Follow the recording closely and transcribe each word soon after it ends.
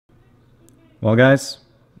Well guys,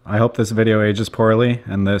 I hope this video ages poorly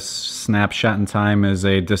and this snapshot in time is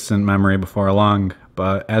a distant memory before long,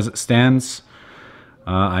 but as it stands,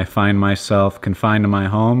 I find myself confined to my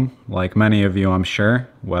home, like many of you I'm sure,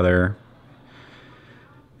 whether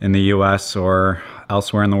in the US or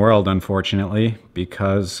elsewhere in the world, unfortunately,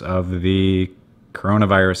 because of the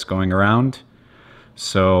coronavirus going around.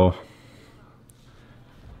 So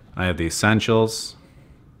I have the essentials,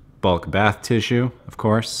 bulk bath tissue, of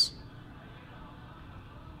course,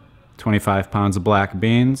 25 pounds of black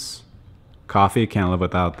beans, coffee, can't live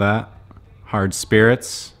without that, hard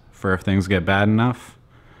spirits for if things get bad enough,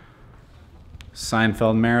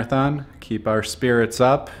 Seinfeld marathon, keep our spirits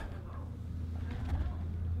up,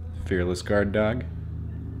 fearless guard dog,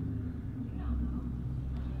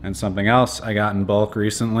 and something else I got in bulk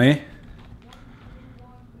recently.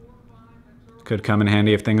 Could come in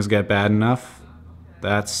handy if things get bad enough.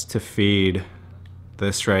 That's to feed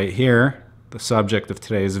this right here, the subject of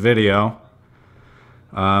today's video,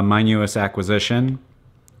 my newest acquisition.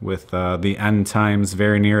 With the end times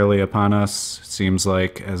very nearly upon us, seems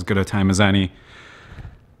like as good a time as any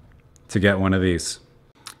to get one of these.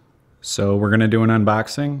 So we're gonna do an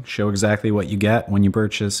unboxing, show exactly what you get when you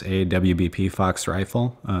purchase a WBP Fox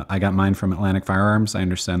rifle. I got mine from Atlantic Firearms. I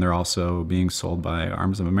understand they're also being sold by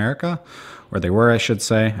Arms of America, or they were, I should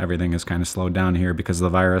say. Everything is kind of slowed down here because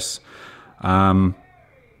of the virus.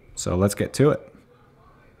 So let's get to it.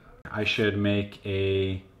 I should make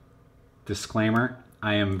a disclaimer.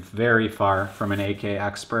 I am very far from an AK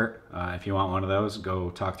expert. If you want one of those,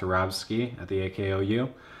 go talk to Robski at the AKOU.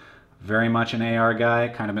 Very much an AR guy,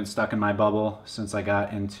 kind of been stuck in my bubble since I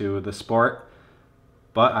got into the sport.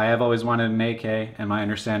 But I have always wanted an AK, and my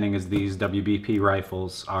understanding is these WBP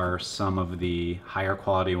rifles are some of the higher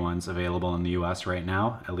quality ones available in the US right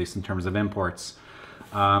now, at least in terms of imports.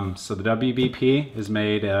 So the WBP is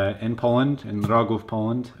made in Poland, in Rogów,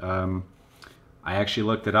 Poland. I actually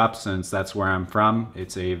looked it up since that's where I'm from.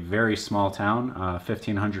 It's a very small town,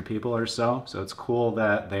 1,500 people or so. So it's cool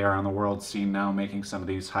that they are on the world scene now making some of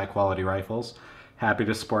these high quality rifles. Happy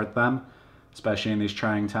to support them, especially in these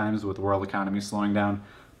trying times with the world economy slowing down.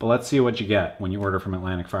 But let's see what you get when you order from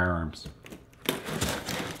Atlantic Firearms.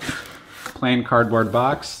 Plain cardboard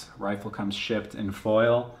box. Rifle comes shipped in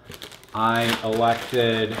foil. I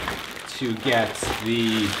elected to get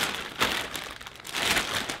the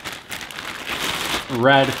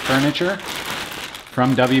red furniture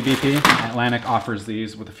from WBP. Atlantic offers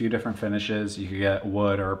these with a few different finishes. You could get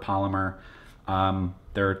wood or polymer.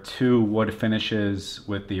 There are two wood finishes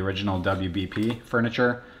with the original WBP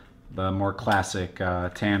furniture, the more classic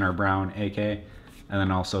tan or brown AK, and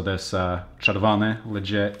then also this czerwony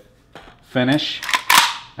legit finish.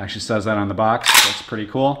 Actually says that on the box. That's pretty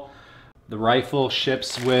cool. The rifle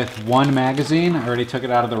ships with one magazine. I already took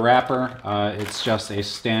it out of the wrapper. It's just a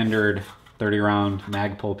standard 30 round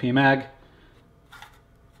Magpul PMag.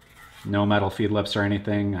 No metal feed lips or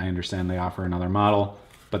anything. I understand they offer another model,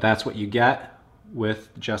 but that's what you get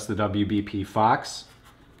with just the WBP Fox.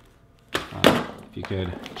 If you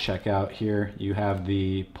could check out here, you have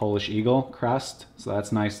the Polish Eagle crest, so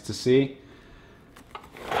that's nice to see.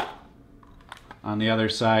 On the other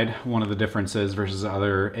side, one of the differences versus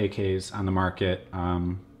other AKs on the market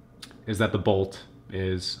is that the bolt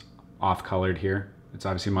is off-colored here. It's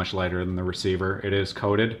obviously much lighter than the receiver. It is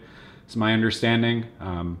coated, it's my understanding,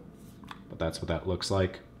 but that's what that looks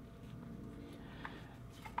like.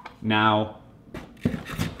 Now,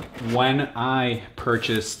 when I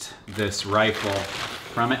purchased this rifle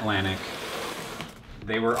from Atlantic,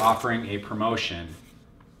 they were offering a promotion,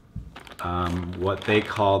 what they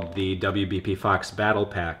called the WBP Fox Battle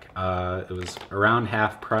Pack. It was around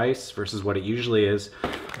half price versus what it usually is.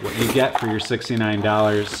 What you get for your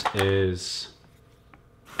 $69 is,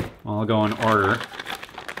 well, I'll go in order.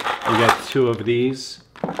 You get two of these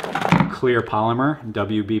clear polymer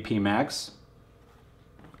WBP mags.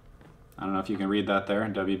 I don't know if you can read that there,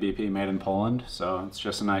 WBP made in Poland. So it's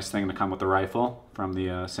just a nice thing to come with the rifle from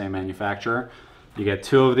the same manufacturer. You get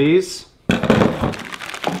two of these.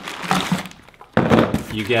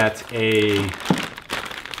 You get a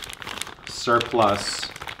surplus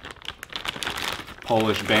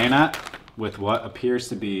Polish bayonet with what appears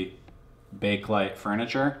to be Bakelite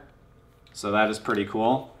furniture. So that is pretty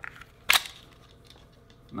cool.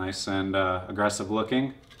 Nice and aggressive looking.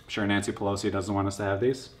 I'm sure Nancy Pelosi doesn't want us to have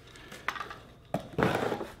these.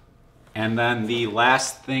 And then the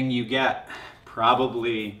last thing you get,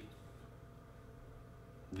 probably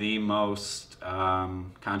the most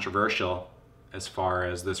controversial as far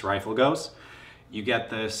as this rifle goes, you get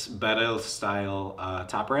this Beryl style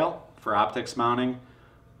top rail for optics mounting.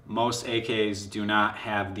 Most AKs do not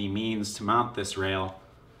have the means to mount this rail.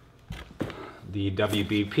 The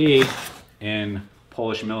WBP in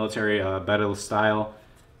Polish military battle style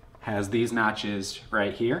has these notches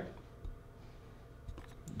right here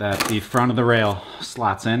that the front of the rail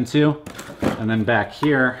slots into, and then back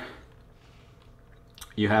here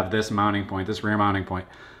you have this mounting point, this rear mounting point.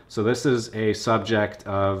 So this is a subject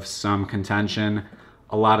of some contention.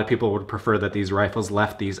 A lot of people would prefer that these rifles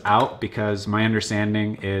left these out, because my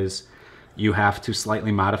understanding is you have to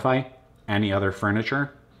slightly modify any other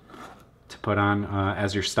furniture to put on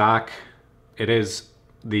as your stock. It is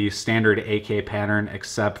the standard AK pattern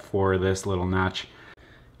except for this little notch.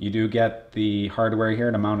 You do get the hardware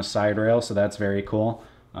here to mount a side rail, so that's very cool.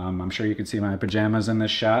 I'm sure you can see my pajamas in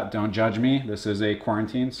this shot. Don't judge me. This is a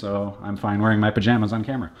quarantine, so I'm fine wearing my pajamas on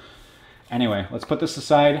camera. Anyway, let's put this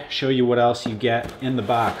aside, show you what else you get in the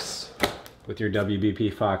box with your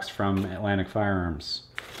WBP Fox from Atlantic Firearms.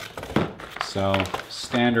 So,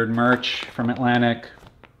 standard merch from Atlantic.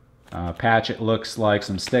 Patch, it looks like,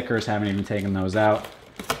 some stickers, haven't even taken those out.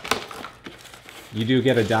 You do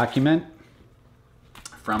get a document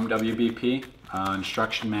from WBP,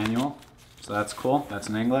 instruction manual, so that's cool. That's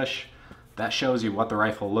in English. That shows you what the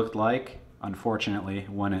rifle looked like, unfortunately,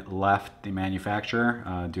 when it left the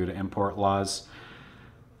manufacturer due to import laws.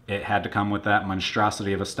 It had to come with that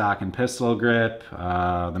monstrosity of a stock and pistol grip.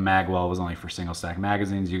 The mag well was only for single stack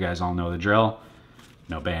magazines. You guys all know the drill.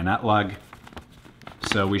 No bayonet lug.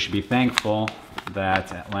 So we should be thankful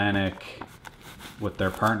that Atlantic, with their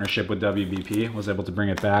partnership with WBP, was able to bring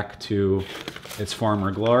it back to its former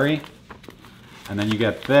glory. And then you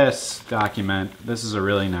get this document. This is a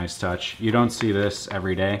really nice touch. You don't see this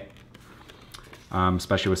every day,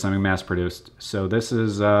 especially with something mass produced. So this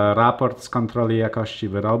is Raport z kontroli jakości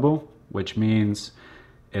wyrobu, which means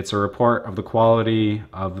it's a report of the quality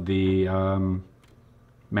of the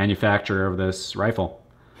manufacturer of this rifle.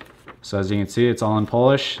 So as you can see, it's all in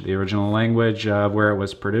Polish, the original language of where it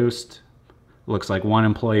was produced. Looks like one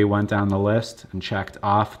employee went down the list and checked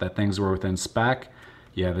off that things were within spec.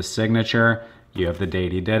 You have his signature, you have the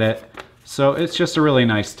date he did it. So it's just a really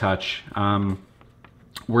nice touch.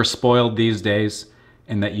 We're spoiled these days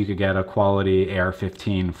in that you could get a quality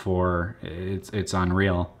AR-15 for, it's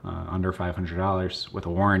unreal, under $500 with a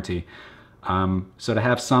warranty. So to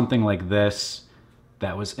have something like this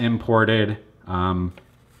that was imported,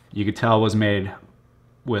 you could tell was made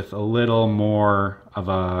with a little more of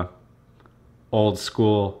a old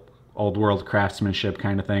school, old world craftsmanship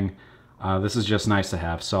kind of thing. This is just nice to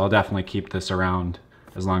have, so I'll definitely keep this around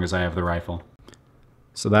as long as I have the rifle.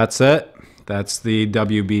 So that's it. That's the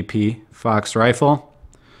WBP Fox rifle.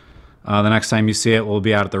 The next time you see it, we'll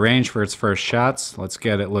be out at the range for its first shots. Let's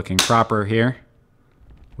get it looking proper here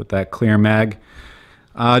with that clear mag.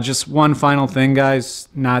 Just one final thing, guys,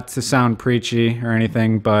 not to sound preachy or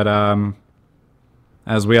anything, but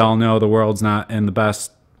as we all know, the world's not in the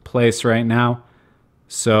best place right now.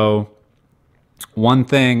 So one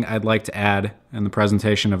thing I'd like to add in the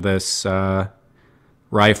presentation of this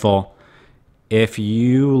rifle, if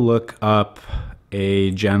you look up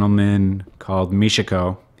a gentleman called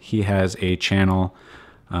Mishiko, he has a channel.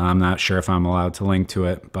 I'm not sure if I'm allowed to link to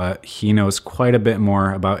it, but he knows quite a bit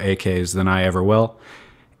more about AKs than I ever will.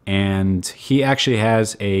 And he actually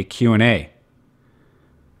has a Q&A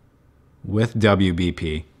with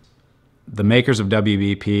WBP. The makers of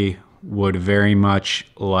WBP would very much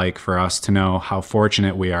like for us to know how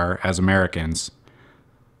fortunate we are as Americans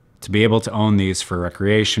to be able to own these for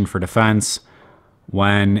recreation, for defense,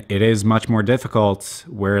 when it is much more difficult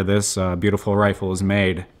where this beautiful rifle is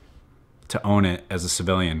made to own it as a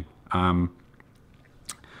civilian.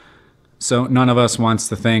 So none of us wants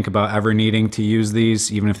to think about ever needing to use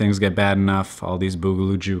these, even if things get bad enough, all these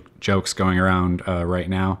boogaloo jokes going around right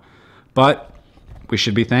now. But we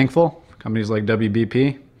should be thankful for companies like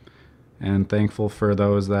WBP, and thankful for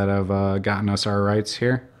those that have gotten us our rights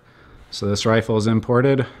here. So this rifle is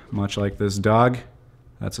imported, much like this dog.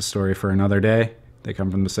 That's a story for another day. They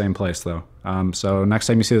come from the same place though. So next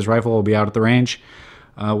time you see this rifle, we'll be out at the range.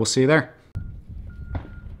 We'll see you there.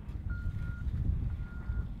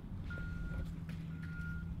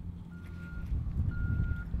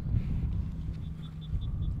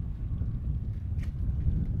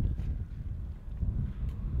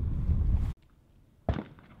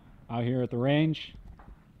 Out here at the range,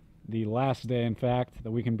 the last day in fact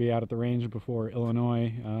that we can be out at the range before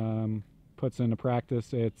Illinois puts into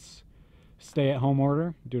practice its stay-at-home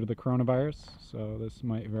order due to the coronavirus. So this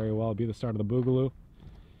might very well be the start of the boogaloo,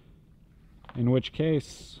 in which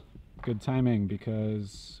case good timing,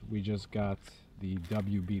 because we just got the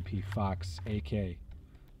WBP Fox AK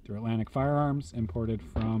Through Atlantic Firearms, imported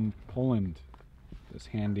from Poland. This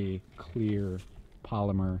handy, clear,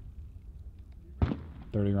 polymer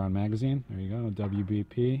 30-round magazine. There you go,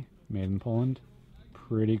 WBP, made in Poland.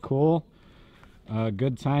 Pretty cool.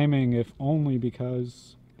 Good timing, if only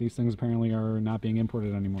because these things apparently are not being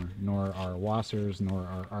imported anymore, nor are Wassers, nor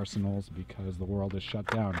are Arsenals, because the world is shut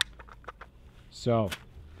down. So,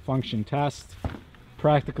 function test.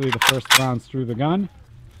 Practically the first rounds through the gun.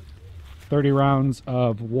 30 rounds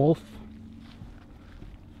of Wolf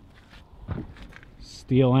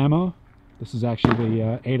steel ammo. This is actually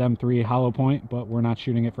the 8M3 hollow point, but we're not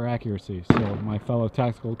shooting it for accuracy. So my fellow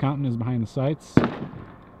tactical accountant is behind the sights.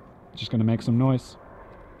 Just going to make some noise.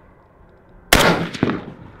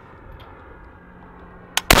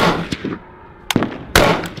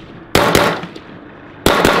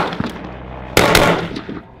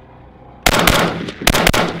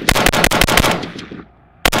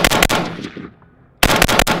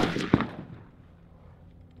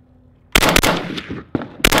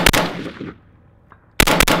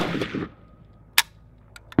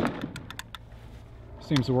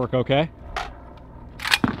 Seems to work okay.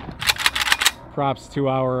 Props to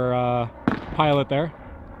our pilot there.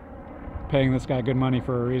 Paying this guy good money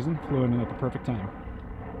for a reason. Flew in at the perfect time.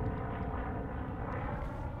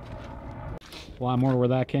 A lot more where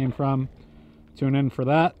that came from. Tune in for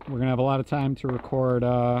that. We're going to have a lot of time to record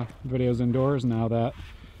videos indoors now that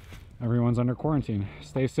everyone's under quarantine.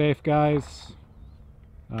 Stay safe, guys.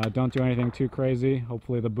 Don't do anything too crazy.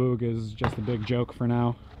 Hopefully the boog is just a big joke for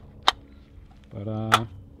now. But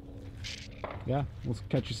yeah, we'll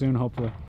catch you soon, hopefully.